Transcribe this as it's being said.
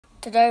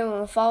Today we're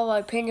going to follow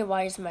my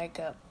Pennywise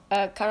makeup.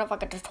 Kind of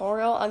like a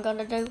tutorial I'm going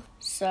to do.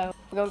 So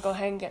we're going to go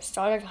ahead and get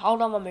started.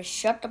 Hold on, let me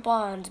shut the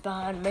blinds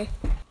behind me.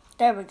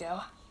 There we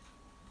go.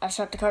 I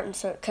shut the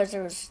curtains because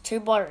it was too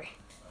blurry.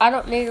 I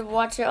don't need to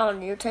watch it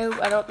on YouTube.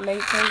 I don't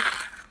need to.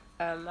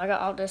 I got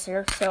all this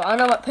here. So I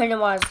know what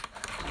Pennywise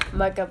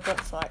makeup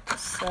looks like.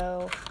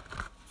 So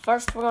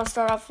first we're going to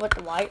start off with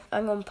the white.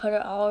 I'm going to put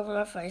it all over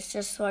my face.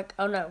 Just like,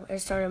 oh no,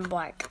 it's turning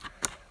black.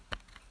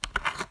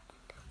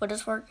 Will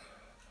this work?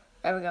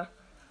 There we go.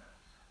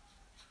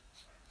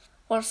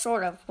 Well,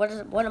 sort of.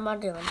 What am I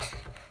doing?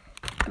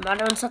 Am I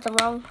doing something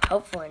wrong?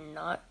 Hopefully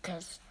not,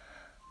 because...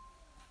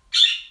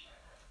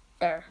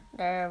 There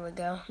we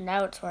go.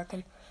 Now it's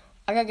working.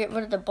 I gotta get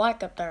rid of the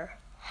black up there.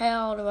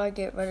 How do I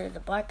get rid of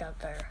the black up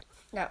there?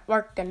 Not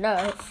worked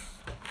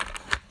enough.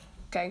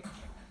 Okay.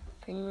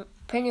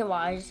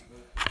 Pennywise.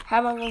 How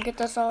am I gonna get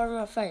this all over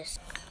my face?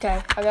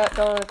 Okay, I got it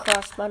going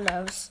across my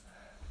nose.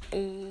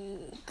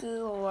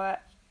 Go right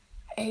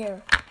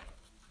here.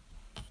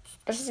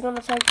 This is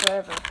gonna take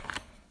forever.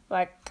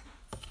 Like,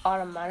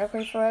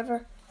 automatically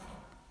forever.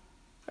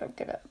 I'll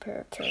get up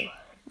here too.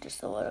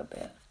 Just a little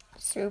bit.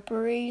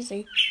 Super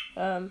easy.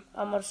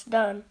 Almost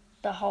done.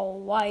 The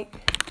whole white.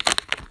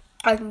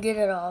 I can get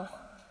it all.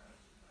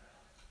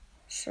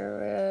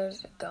 Sure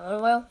is. It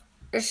going well?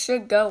 It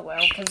should go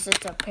well because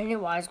it's a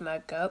Pennywise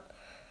makeup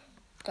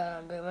that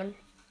I'm doing.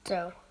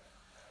 So,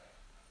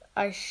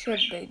 I should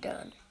be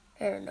done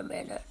here in a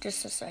minute.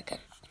 Just a second.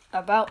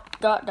 About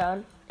got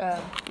done.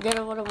 Get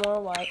a little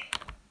more white.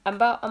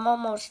 I'm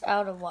almost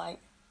out of white.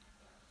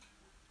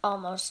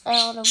 Almost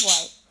out of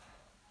white.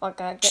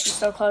 Like I'm getting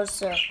so close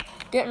to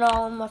getting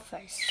all in my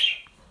face.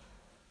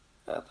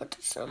 I'll put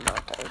this on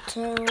right there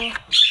too.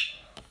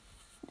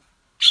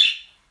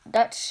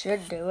 That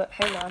should do it.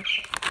 Hang on.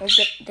 Let's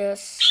get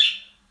this.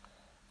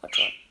 Which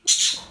one?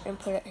 And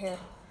put it here.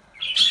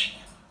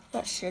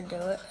 That should do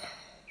it.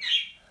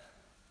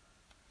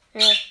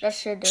 Yeah, that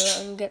should do it.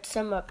 And get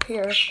some up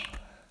here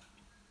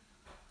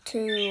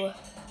to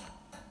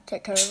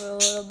take care of it a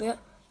little bit.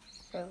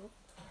 So,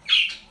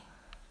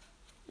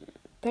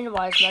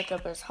 Pennywise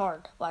makeup is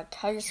hard. Like,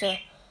 how you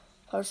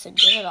supposed to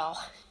get it all?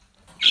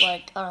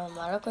 Like,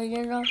 automatically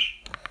get it all?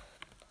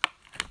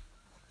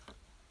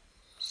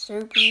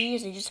 Super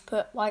easy. Just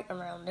put white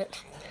around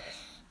it.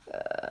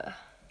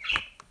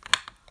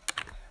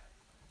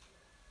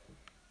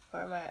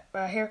 Where am I at?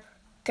 Right here?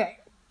 Okay.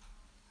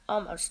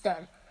 Almost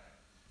done.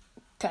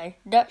 Okay,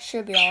 that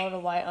should be all the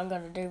white I'm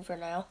going to do for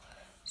now.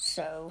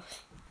 So,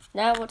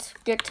 now let's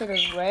get to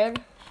the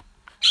red.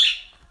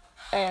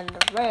 And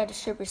the red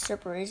should be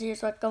super easy.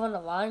 It's like going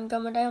a line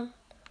coming down.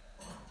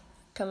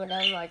 Coming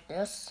down like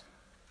this.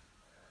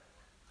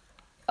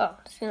 Oh,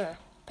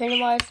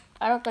 Pennywise,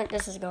 I don't think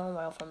this is going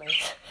well for me.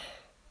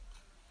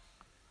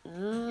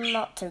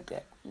 Not too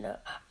good. No.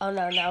 Oh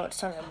no, now it's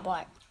turning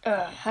black.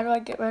 How do I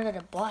get rid of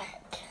the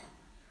black?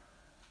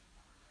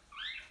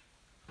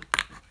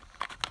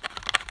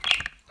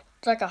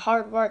 It's like a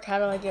hard work. How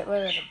do I get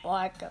rid of the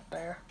black up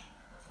there?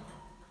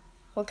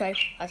 Okay,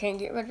 I can't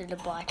get rid of the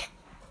black.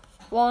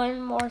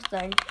 One more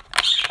thing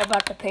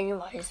about the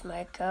Pennywise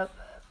makeup.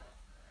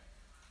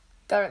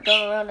 Got it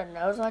going around the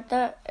nose like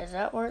that? Is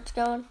that where it's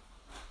going?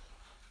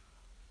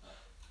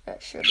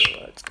 That should be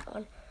where it's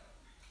going.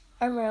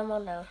 Around my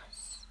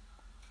nose.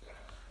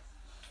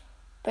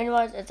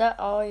 Pennywise, is that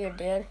all you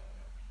did?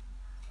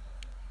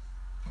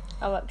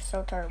 I look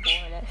so terrible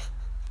in it.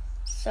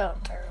 So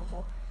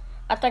terrible.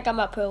 I think I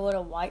might put a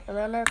little white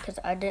around there because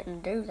I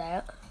didn't do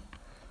that.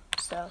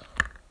 So,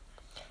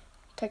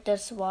 take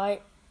this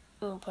white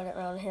and put it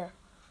around here.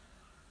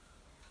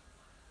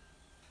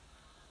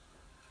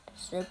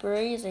 Super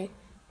easy.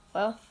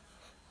 Well,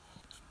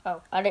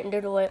 oh, I didn't do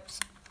the lips.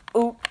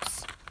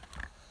 Oops.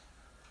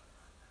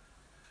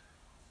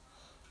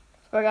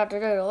 Forgot to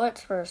do the lips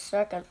for a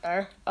second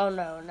there. Oh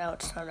no, now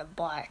it's turning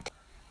black.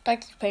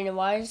 Thank you,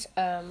 Pennywise.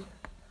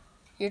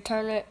 You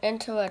turned it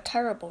into a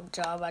terrible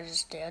job I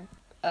just did.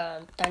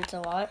 Thanks a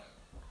lot.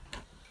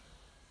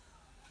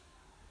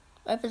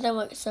 Everything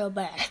looks so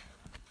bad.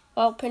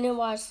 Well,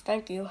 Pennywise,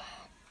 thank you.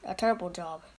 A terrible job.